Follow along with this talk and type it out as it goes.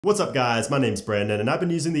What's up guys, my name's Brandon and I've been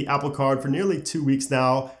using the Apple Card for nearly 2 weeks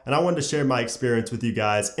now, and I wanted to share my experience with you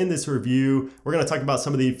guys in this review. We're going to talk about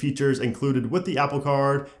some of the features included with the Apple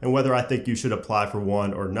Card and whether I think you should apply for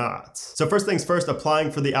one or not. So first things first, applying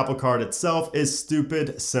for the Apple Card itself is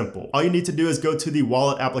stupid simple. All you need to do is go to the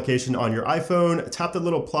wallet application on your iPhone, tap the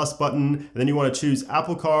little plus button, and then you want to choose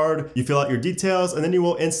Apple Card, you fill out your details, and then you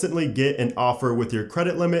will instantly get an offer with your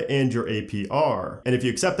credit limit and your APR. And if you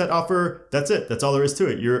accept that offer, that's it. That's all there is to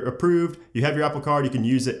it. You're approved, you have your Apple Card, you can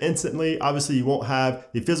use it instantly. Obviously you won't have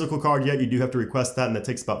the physical card yet, you do have to request that, and that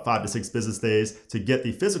takes about 5 to 6 business days to get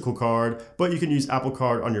the physical card, but you can use Apple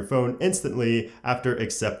Card on your phone instantly after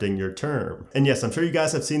accepting your term. And yes, I'm sure you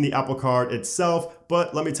guys have seen the Apple Card itself,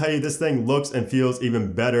 but let me tell you, this thing looks and feels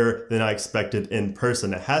even better than I expected in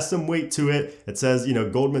person. It has some weight to it. It says,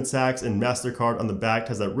 Goldman Sachs and MasterCard on the back. It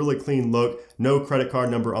has that really clean look. No credit card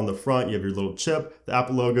number on the front. You have your little chip, the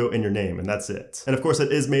Apple logo, and your name, and that's it. And of course,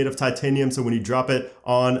 it is made of titanium, so when you drop it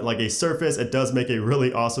on like a surface, it does make a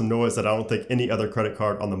really awesome noise that I don't think any other credit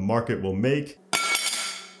card on the market will make.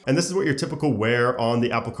 And this is what your typical wear on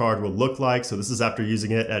the Apple Card will look like. So this is after using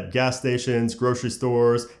it at gas stations, grocery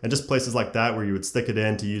stores, and just places like that where you would stick it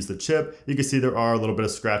in to use the chip. You can see there are a little bit of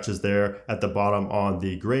scratches there at the bottom on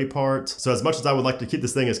the gray part. So as much as I would like to keep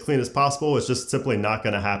this thing as clean as possible, it's just simply not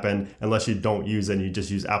going to happen unless you don't use it and you just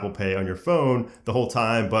use Apple Pay on your phone the whole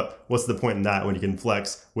time. But what's the point in that when you can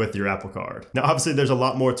flex with your Apple Card? Now, obviously there's a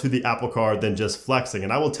lot more to the Apple Card than just flexing.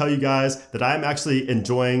 And I will tell you guys that I'm actually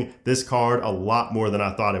enjoying this card a lot more than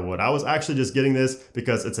I thought it would. I was actually just getting this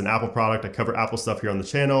because it's an Apple product. I cover Apple stuff here on the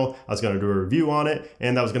channel. I was going to do a review on it,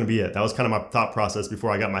 and that was going to be it. That was kind of my thought process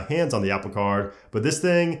before I got my hands on the Apple Card. But this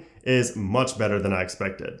thing is much better than I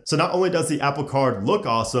expected. So not only does the Apple Card look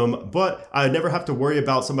awesome, but I never have to worry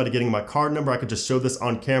about somebody getting my card number. I could just show this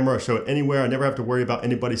on camera or show it anywhere. I never have to worry about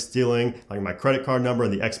anybody stealing like my credit card number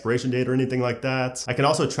and the expiration date or anything like that. I can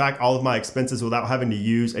also track all of my expenses without having to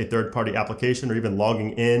use a third-party application or even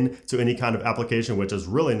logging in to any kind of application, which is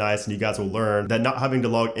really nice. And you guys will learn that not having to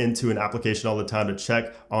log into an application all the time to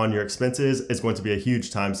check on your expenses is going to be a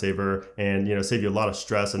huge time saver and save you a lot of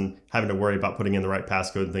stress and having to worry about putting in the right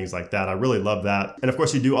passcode and things like that. I really love that. And of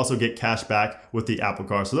course, you do also get cash back with the Apple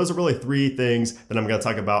Card. So those are really 3 things that I'm going to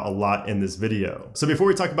talk about a lot in this video. So before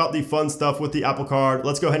we talk about the fun stuff with the Apple Card,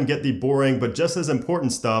 let's go ahead and get the boring but just as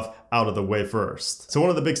important stuff out of the way first. So one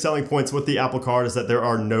of the big selling points with the Apple Card is that there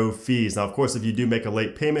are no fees. Now, of course, if you do make a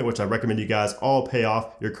late payment, which I recommend you guys all pay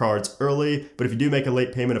off your cards early, but if you do make a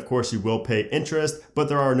late payment, of course, you will pay interest, but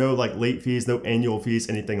there are no like late fees, no annual fees,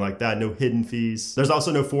 anything like that, no hidden fees. There's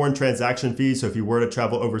also no foreign transaction fees. So if you were to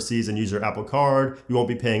travel overseas and use your Apple Card, you won't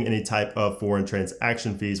be paying any type of foreign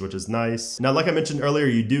transaction fees, which is nice. Now, like I mentioned earlier,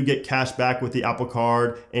 you do get cash back with the Apple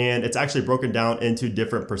Card, and it's actually broken down into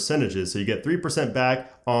different percentages. So you get 3%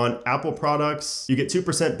 back on Apple products, you get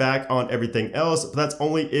 2% back on everything else, but that's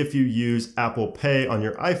only if you use Apple Pay on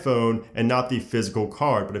your iPhone and not the physical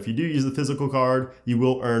card. But if you do use the physical card, you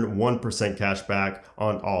will earn 1% cash back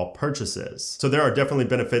on all purchases. So there are definitely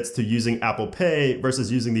benefits to using Apple Pay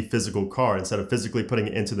versus using the physical card. Instead of physically putting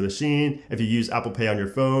it into the machine, if you use Apple Pay on your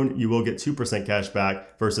phone, you will get 2% cash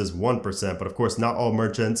back versus 1%. But of course, not all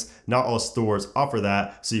merchants, not all stores offer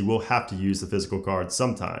that, so you will have to use the physical card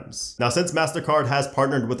sometimes. Now, since MasterCard has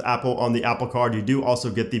partnered with Apple on the Apple Card, you do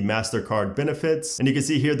also get the MasterCard benefits. And you can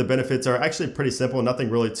see here the benefits are actually pretty simple, nothing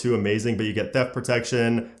really too amazing, but you get theft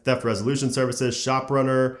protection, theft resolution services, shop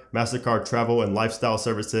runner, MasterCard travel and lifestyle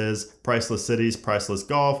services, priceless cities, priceless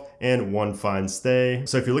golf, and one fine stay.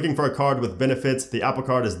 So if you're looking for a card with benefits, the Apple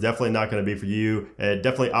Card is definitely not going to be for you. It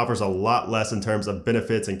definitely offers a lot less in terms of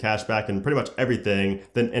benefits and cashback and pretty much everything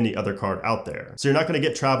than any other card out there. So you're not going to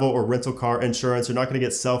get travel or rental car insurance. You're not going to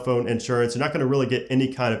get cell phone insurance. You're not going to really get any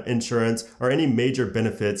kind of insurance or any major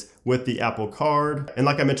benefits with the Apple Card. And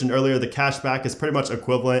like I mentioned earlier, the cashback is pretty much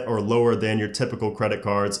equivalent or lower than your typical credit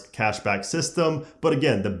card's cashback system. But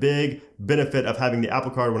again, the big benefit of having the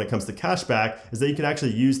Apple Card when it comes to cashback is that you can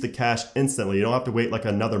actually use the cash instantly. You don't have to wait like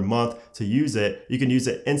another month to use it. You can use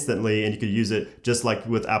it instantly, and you could use it just like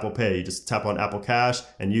with Apple Pay. You just tap on Apple Cash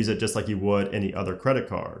and use it just like you would any other credit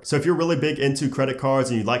card. So if you're really big into credit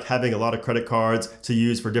cards and you like having a lot of credit cards to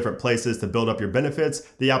use for different places to build up your benefits,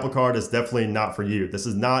 the Apple Card is definitely not for you. This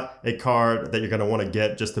is not a card that you're going to want to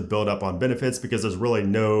get just to build up on benefits, because there's really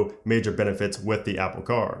no major benefits with the Apple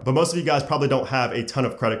Card. But most of you guys probably don't have a ton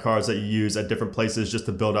of credit cards that you use at different places just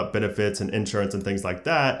to build up benefits and insurance and things like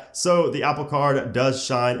that. So the Apple Card does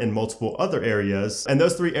shine in multiple other areas. And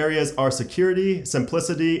those three areas are security,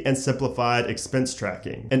 simplicity, and simplified expense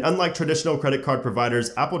tracking. And unlike traditional credit card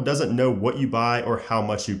providers, Apple doesn't know what you buy or how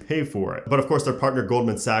much you pay for it. But of course, their partner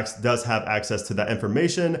Goldman Sachs does have access to that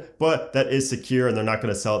information, but that is secure and they're not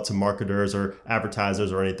going to sell it to marketers or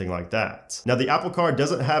advertisers or anything like that. Now, the Apple Card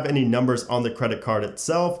doesn't have any numbers on the credit card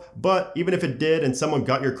itself, but even if it did and someone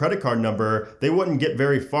got your credit card number, they wouldn't get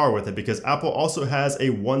very far with it, because Apple also has a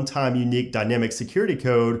one-time unique dynamic security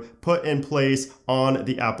code put in place on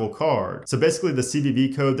the Apple Card. So basically the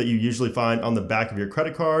CVV code that you usually find on the back of your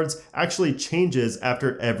credit cards actually changes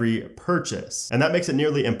after every purchase. And that makes it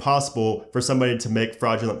nearly impossible for somebody to make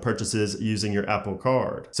fraudulent purchases using your Apple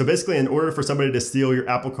Card. So basically, in order for somebody to steal your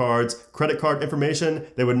Apple Card's credit card information,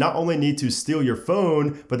 they would not only need to steal your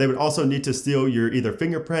phone, but they would also need to steal your either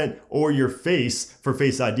fingerprint or your face for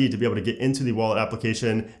Face ID to be able to get into the wallet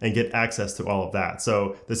application and get access to all of that.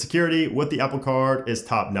 So the security with the Apple Card is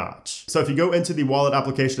top notch. So if you go into the wallet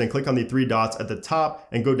application and click on the three dots at the top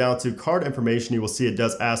and go down to card information, you will see it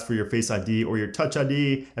does ask for your Face ID or your Touch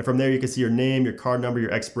ID. And from there, you can see your name, your card number,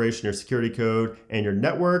 your expiration, your security code, and your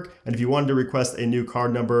network. And if you wanted to request a new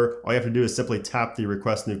card number, all you have to do is simply tap the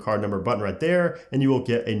request new card number button right there, and you will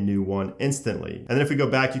get a new one instantly. And then if we go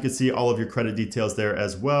back, you can see all of your credit details there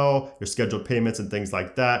as well, your scheduled payments and things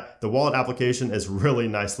like that. The wallet application is really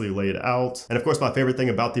nicely laid out. And of course, my favorite thing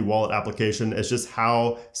about the wallet application is just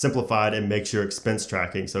how simplified it makes your expense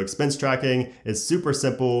tracking. So expense tracking is super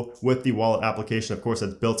simple with the wallet application. Of course,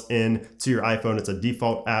 it's built in to your iPhone. It's a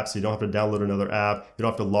default app, so you don't have to download another app. You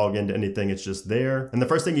don't have to log into anything. It's just there. And the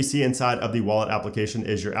first thing you see inside of the wallet application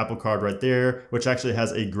is your Apple Card right there, which actually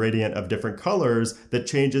has a gradient of different colors that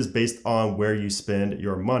changes based on where you spend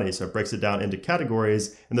your money. So it breaks it down into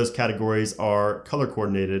categories, and those categories are color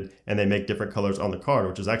coordinated and they make different colors on the card,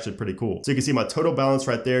 which is actually pretty cool. So you can see my total balance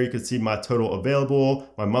right there. You can see my total available,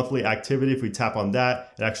 my monthly activity. If we tap on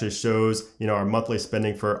that, it actually shows, our monthly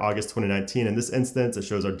spending for August 2019. In this instance, it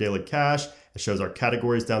shows our daily cash. It shows our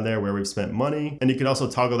categories down there where we've spent money. And you can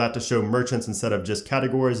also toggle that to show merchants instead of just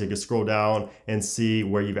categories. You can scroll down and see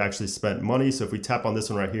where you've actually spent money. So if we tap on this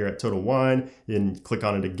one right here at Total Wine and click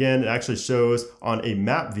on it again, it actually shows on a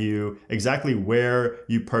map view exactly where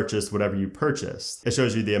you purchased whatever you purchased. It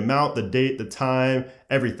shows you the amount, the date, the time,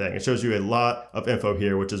 everything. It shows you a lot of info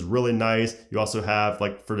here, which is really nice. You also have,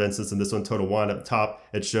 like, for instance, in this one, Total Wine at the top,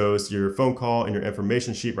 it shows your phone call and your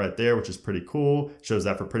information sheet right there, which is pretty cool. It shows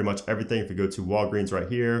that for pretty much everything. If you go to Walgreens right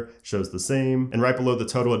here, shows the same. And right below the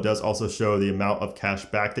total, it does also show the amount of cash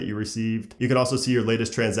back that you received. You can also see your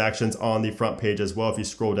latest transactions on the front page as well if you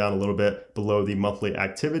scroll down a little bit below the monthly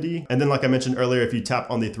activity. And then, like I mentioned earlier, if you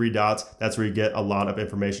tap on the three dots, that's where you get a lot of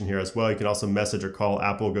information here as well. You can also message or call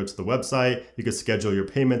Apple, go to the website. You can schedule your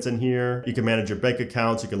payments in here. You can manage your bank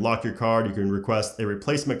accounts. You can lock your card. You can request a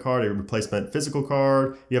replacement card, a replacement physical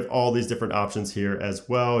card. You have all these different options here as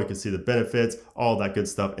well. You can see the benefits, all that good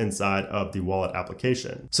stuff inside of the wallet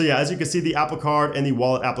application. So yeah, as you can see, the Apple Card and the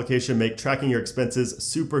wallet application make tracking your expenses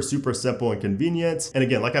super simple and convenient. And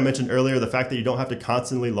again, like I mentioned earlier, the fact that you don't have to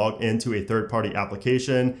constantly log into a third-party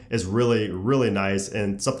application is really nice,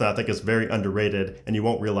 and something I think is very underrated and you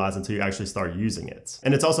won't realize until you actually start using it.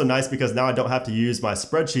 And it's also nice because now I don't have to use my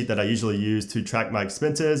spreadsheet that I usually use to track my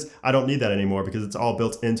expenses. I don't need that anymore because it's all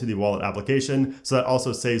built into the wallet application. So that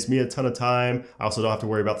also saves me a ton of time. I also don't have to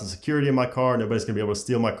worry about the security of my card. Nobody's gonna be able to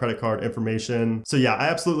steal my credit card information. So yeah, I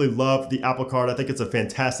absolutely love the Apple Card. I think it's a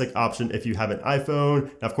fantastic option if you have an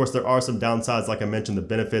iPhone. Now, of course, there are some downsides. Like I mentioned, the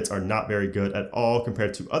benefits are not very good at all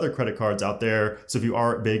compared to other credit cards out there. So if you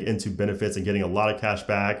are big into benefits and getting a lot of cash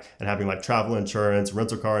back and having like travel insurance,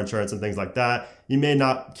 rental car insurance, and things like that, you may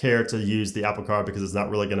not care to use the Apple Card because it's not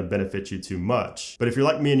really going to benefit you too much. But if you're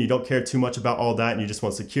like me and you don't care too much about all that and you just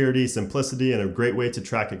want security, simplicity, and a great way to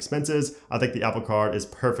track expenses, I think the Apple Card is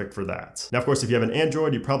perfect for that. Now, of course, if you have an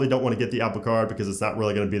Android, you probably don't want to get the Apple Card because it's not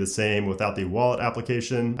really going to be the same without the wallet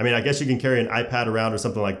application. I mean, I guess you can carry an iPad around or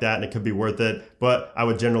something like that and it could be worth it, but I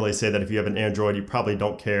would generally say that if you have an Android, you probably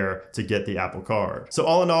don't care to get the Apple Card. So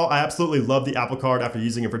all in all, I absolutely love the Apple Card after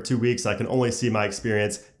using it for 2 weeks. I can only see my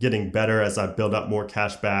experience getting better as I build up more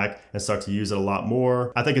cash back and start to use it a lot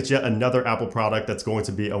more. I think it's yet another Apple product that's going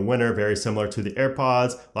to be a winner, very similar to the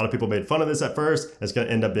AirPods. A lot of people made fun of this at first. It's going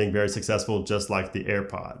to end up being very successful, just like the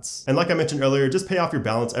AirPods. And like I mentioned earlier, just pay off your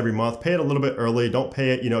balance every month. Pay it a little bit early. Don't pay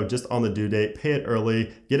it, just on the due date. Pay it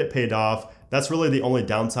early, get it paid off. That's really the only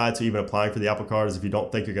downside to even applying for the Apple Card, is if you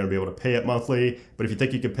don't think you're going to be able to pay it monthly. But if you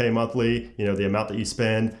think you can pay monthly, you know, the amount that you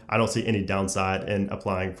spend, I don't see any downside in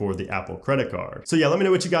applying for the Apple credit card. So yeah, let me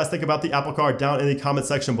know what you guys think about the Apple Card down in the comment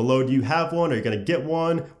section below. Do you have one? Are you going to get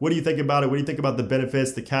one? What do you think about it? What do you think about the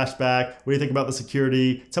benefits, the cash back? What do you think about the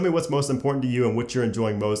security? Tell me what's most important to you and what you're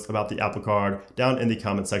enjoying most about the Apple Card down in the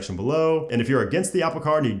comment section below. And if you're against the Apple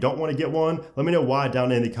Card and you don't want to get one, let me know why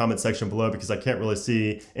down in the comment section below, because I can't really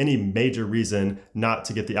see any major reason not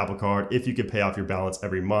to get the Apple Card if you could pay off your balance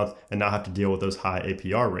every month and not have to deal with those high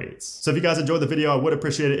APR rates. So if you guys enjoyed the video, I would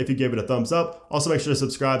appreciate it if you gave it a thumbs up. Also make sure to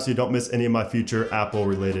subscribe so you don't miss any of my future Apple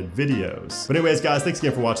related videos. But anyways guys, thanks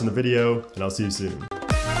again for watching the video, and I'll see you soon.